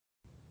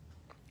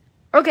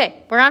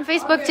Okay, we're on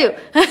Facebook too.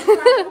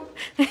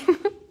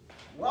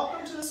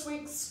 Welcome to this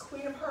week's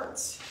Queen of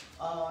Hearts.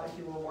 If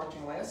you were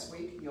watching last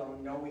week, you'll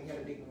know we had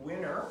a big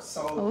winner.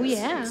 So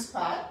this week's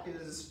pot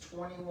is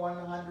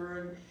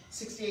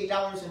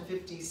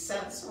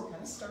 $2,168.50. We're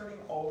kind of starting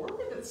over,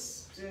 but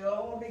it's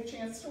still a big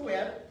chance to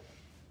win.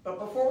 But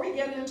before we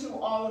get into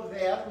all of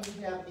that, we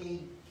have a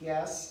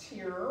guest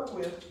here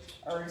with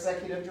our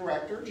executive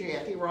director,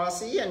 Jackie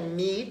Rossi, and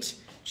meet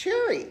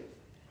Cherry.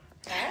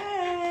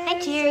 Hi.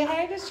 Cherry.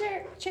 Hi to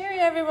Cherry,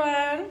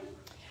 everyone.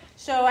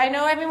 So I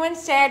know everyone's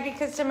sad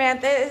because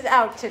Samantha is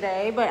out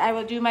today, but I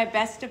will do my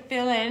best to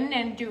fill in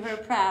and do her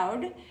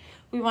proud.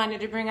 We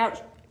wanted to bring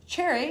out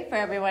Cherry for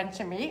everyone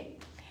to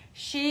meet.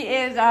 She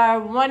is our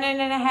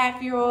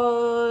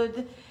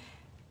 1.5-year-old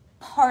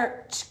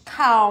part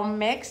cow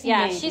mix.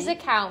 Yeah, maybe. she's a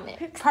cow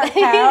mix. Part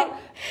cow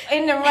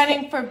in the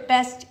running for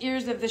best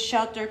ears of the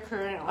shelter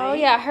currently. Oh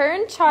yeah, her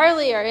and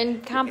Charlie are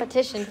in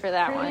competition for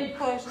that Pretty one.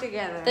 close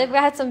together. They've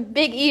got some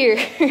big ears.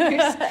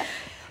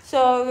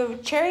 So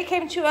Cherry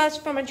came to us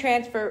from a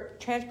transport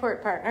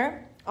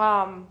partner.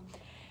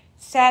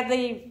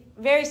 Sadly,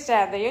 very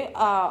sadly,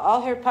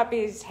 all her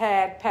puppies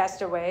had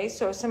passed away.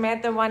 So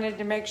Samantha wanted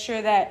to make sure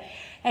that,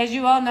 as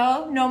you all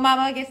know, no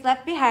mama gets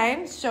left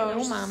behind.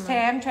 So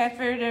Sam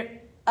transferred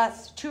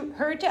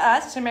her to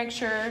us to make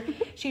sure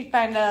she'd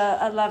find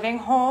a loving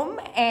home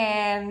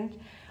and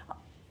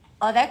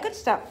all that good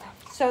stuff.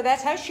 So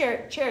that's how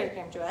Cherry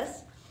came to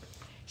us.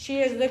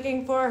 She is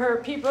looking for her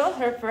people,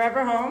 her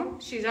forever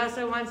home. She's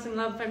also wants some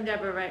love from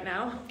Deborah right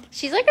now.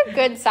 She's like a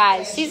good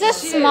size. She's a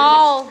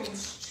small,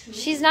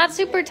 she's not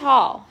super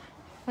tall,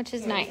 which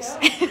is nice.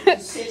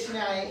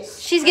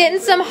 She's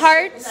getting some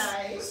hearts.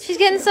 She's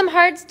getting some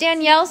hearts.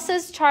 Danielle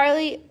says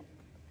Charlie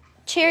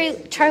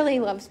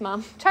loves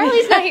Mom.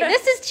 Charlie's not here.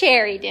 This is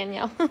Cherry,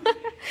 Danielle.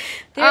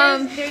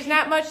 There's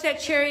not much that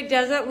Cherry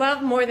doesn't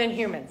love more than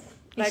humans.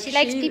 She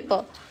likes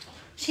people.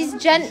 She's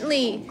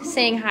gently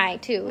saying hi,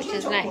 too, which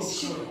is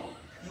nice.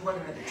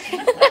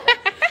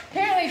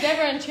 Apparently,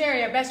 Deborah and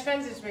Cherry are best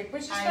friends this week,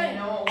 which is funny. I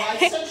know.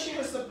 I said she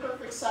was the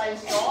perfect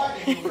size dog,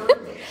 and you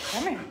heard me.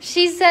 Come here.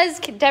 She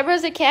says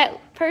Deborah's a cat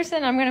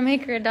person. I'm going to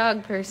make her a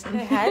dog person.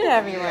 Say hi to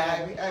everyone.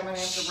 Yeah, I'm going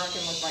to have to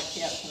reckon with my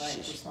cat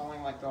tonight for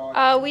smelling like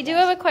dog. We do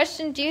have a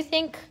question. Do you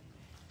think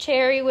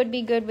Cherry would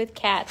be good with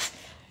cats?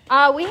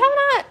 We have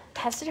not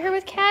tested her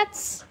with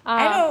cats.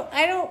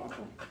 I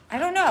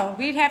don't know.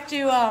 We'd have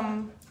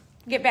to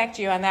get back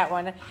to you on that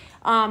one.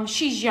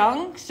 She's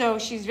young, so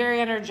she's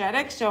very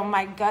energetic. So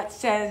my gut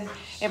says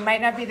it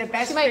might not be the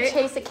best. She might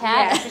chase a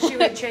cat. Yeah, so she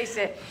would chase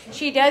it.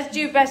 She does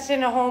do best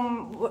in a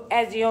home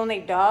as the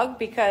only dog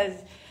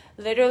because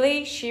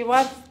literally she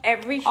wants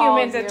every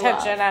human's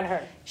attention on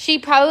her. She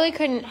probably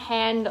couldn't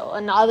handle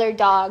another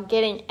dog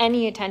getting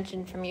any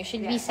attention from you.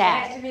 She'd be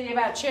sad. It has to be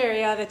about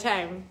Cherry all the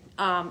time,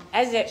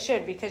 as it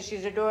should, because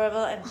she's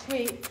adorable and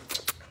sweet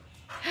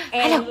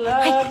and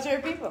loves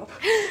her people.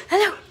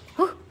 Hello.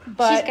 Ooh,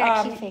 But, she's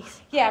got a cute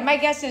face. Yeah, my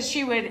guess is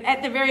she would,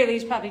 at the very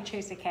least, probably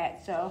chase a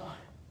cat. So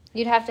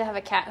You'd have to have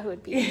a cat who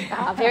would be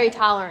very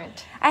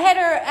tolerant. I had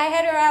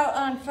her out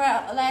on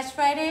last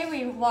Friday.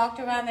 We walked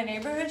around the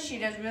neighborhood. She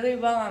does really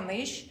well on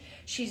leash.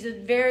 She's a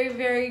very,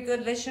 very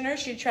good listener.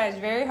 She tries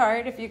very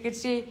hard. If you could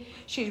see,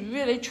 she's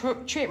really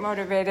treat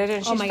motivated,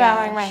 and she's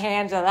following my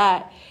hands a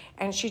lot.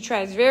 And she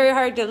tries very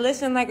hard to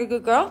listen like a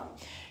good girl.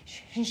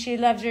 She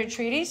loves her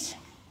treaties.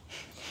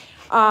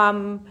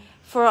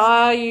 For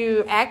all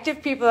you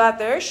active people out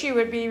there, she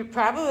would be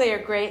probably a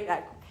great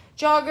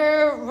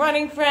jogger,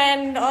 running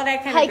friend, all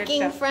that kind of good stuff.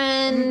 Hiking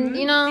friend,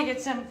 you know. To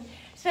get some,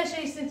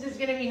 especially since it's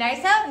going to be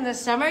nice out in the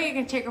summer, you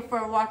can take her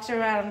for walks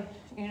around,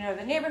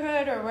 the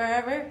neighborhood or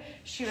wherever.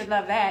 She would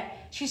love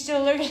that. She's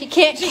still learning. She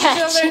can't She's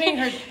catch. still learning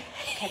her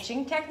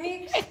catching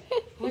techniques,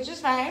 which is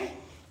fine.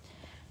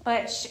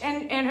 But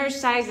and her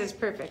size is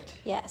perfect.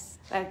 Yes.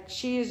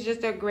 She is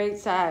just a great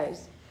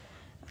size.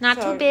 Not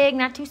too big,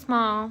 not too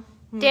small.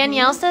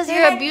 Danielle says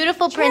you're a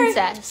beautiful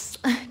princess.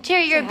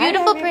 Cherry, you're a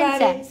beautiful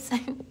princess.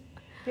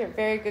 You're a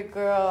very good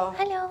girl.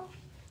 Hello.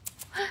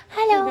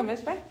 Hello. Come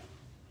this way.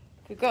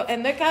 Good girl.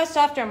 And look how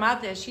soft her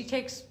mouth is. She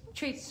takes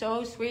treats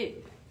so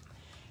sweet.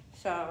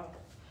 So,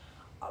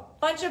 a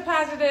bunch of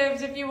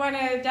positives if you want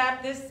to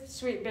adopt this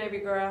sweet baby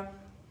girl.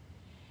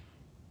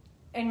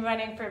 And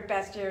running for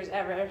best years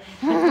ever.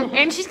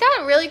 And she's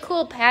got a really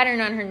cool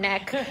pattern on her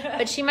neck,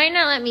 but she might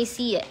not let me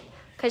see it.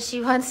 Because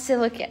she wants to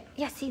look at...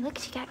 Yeah, see, look,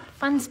 she got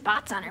fun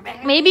spots on her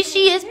back. Maybe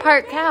she is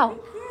part cow.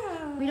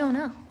 We don't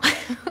know.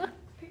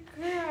 Good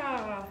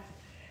girl.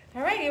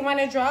 All right, you want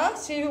to draw?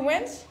 See who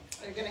wins?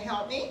 Are you going to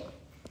help me?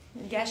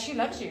 Yes, she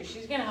loves you.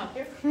 She's going to help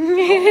you.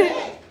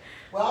 Okay.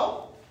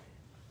 Well,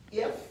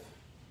 if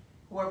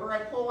whoever I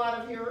pull out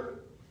of here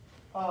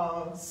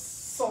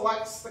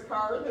selects the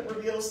card that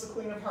reveals the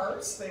Queen of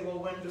Hearts, they will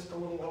win just a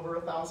little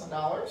over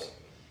 $1,000.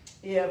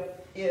 If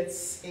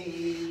it's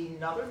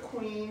another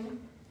queen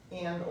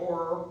and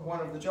or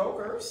one of the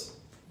jokers,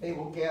 they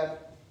will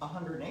get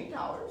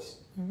 $108.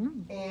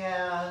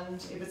 And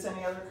if it's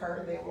any other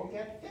card, they will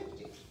get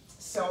 $50.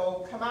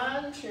 So come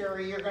on,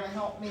 Cherry, you're gonna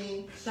help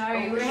me.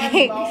 Sorry, We're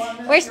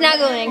We're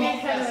snuggling.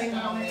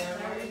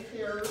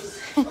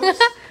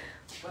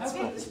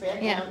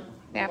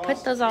 Yeah,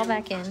 put those all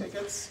back in.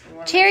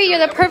 Cherry, you're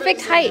the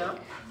perfect height.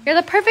 You're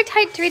the perfect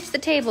height to reach the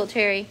table,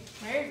 Cherry.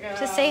 There you go.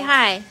 To say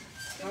hi.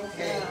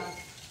 Okay.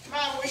 Come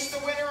on, wish the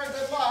winner a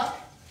good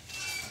luck.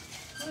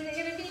 Who's it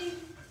gonna be?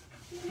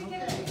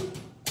 Okay.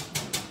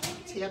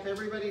 Tap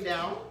everybody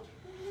down.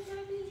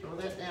 Throw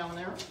that down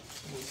there.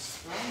 And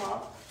stir them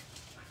up.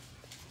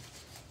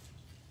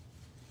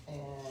 And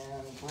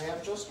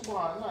grab just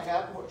one. I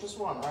got just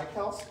one, right,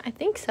 Kels? I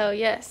think so,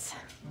 yes.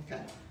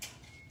 Okay.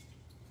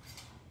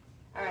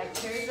 All right,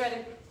 Cherry's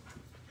ready.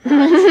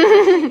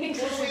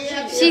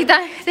 She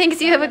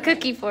thinks you have a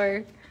cookie for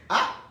her.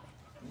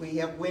 We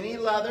have Winnie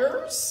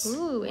Leathers.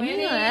 Ooh,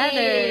 Winnie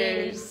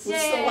Leathers. Who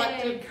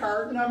selected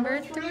card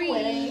number 3,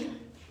 Winnie?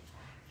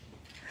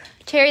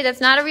 Cherry, that's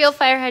not a real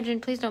fire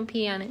hydrant. Please don't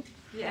pee on it.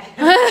 Yeah.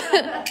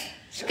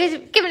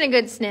 Give it a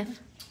good sniff.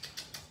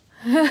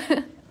 Come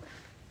here,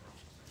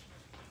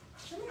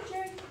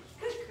 Cherry.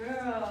 Good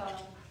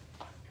girl.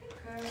 Good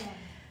girl.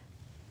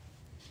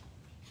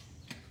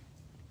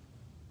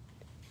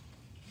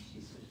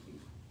 She's so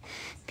sweet.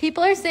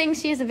 People are saying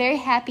she has a very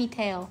happy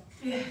tail.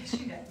 Yeah, she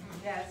does.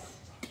 Yes.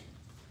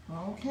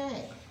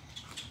 Okay.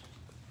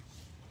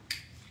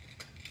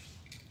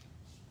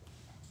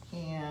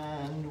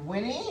 And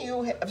Winnie,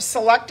 you have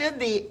selected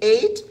the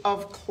 8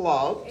 of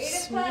clubs. 8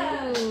 of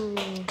clubs. Ooh.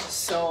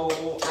 So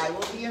I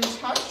will be in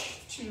touch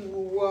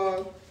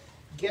to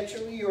get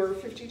you your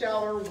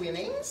 $50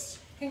 winnings.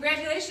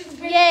 Congratulations,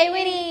 Winnie. Yay,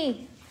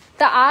 Winnie!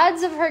 The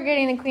odds of her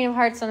getting the Queen of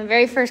Hearts on the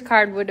very first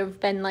card would have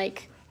been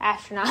like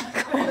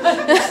astronomical.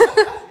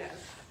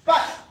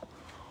 But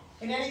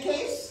in any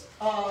case,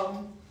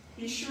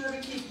 be sure to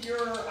keep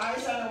your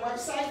eyes on our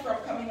website for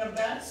upcoming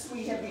events.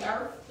 We have the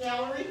art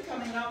gallery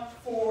coming up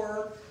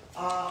for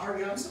our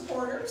young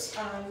supporters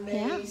on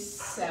May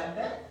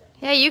 7th.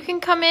 Yeah, you can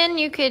come in.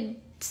 You could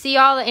see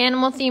all the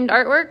animal-themed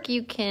artwork.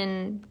 You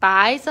can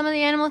buy some of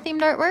the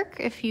animal-themed artwork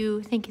if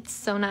you think it's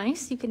so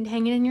nice. You can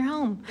hang it in your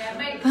home. That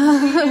might be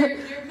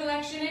your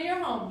collection in your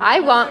home.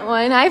 I want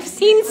one. I've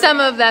seen some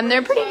of them.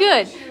 They're pretty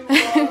good.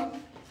 To,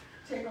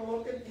 take a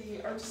look at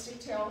the artistic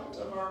talent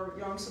of our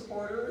young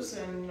supporters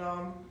and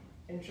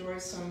enjoy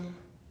some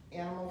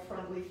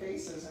animal-friendly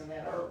faces in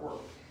that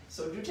artwork.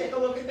 So do take a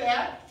look at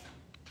that.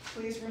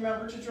 Please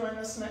remember to join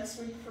us next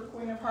week for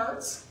Queen of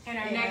Hearts. And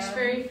our next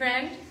furry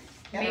friend.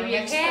 And Maybe our a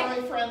next cat.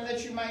 furry friend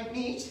that you might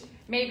meet.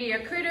 Maybe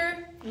a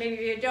critter.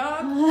 Maybe a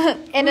dog.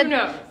 And Who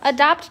knows?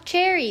 adopt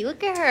Cherry.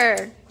 Look at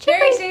her.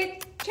 Cherry, say,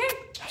 Cherry.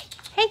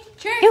 Hey,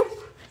 Cherry. you.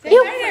 Say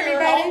You. bye to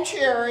everybody.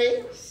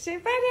 Cherry. Say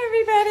bye to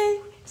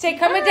everybody. Say,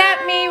 come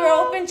adopt me. We're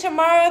open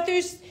tomorrow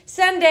through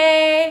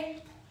Sunday.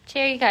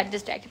 Cherry got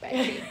distracted by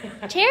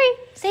it. Cherry,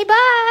 say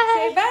bye.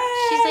 Say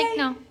bye. She's like,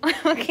 no.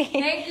 Okay.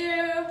 Thank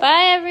you.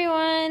 Bye,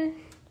 everyone.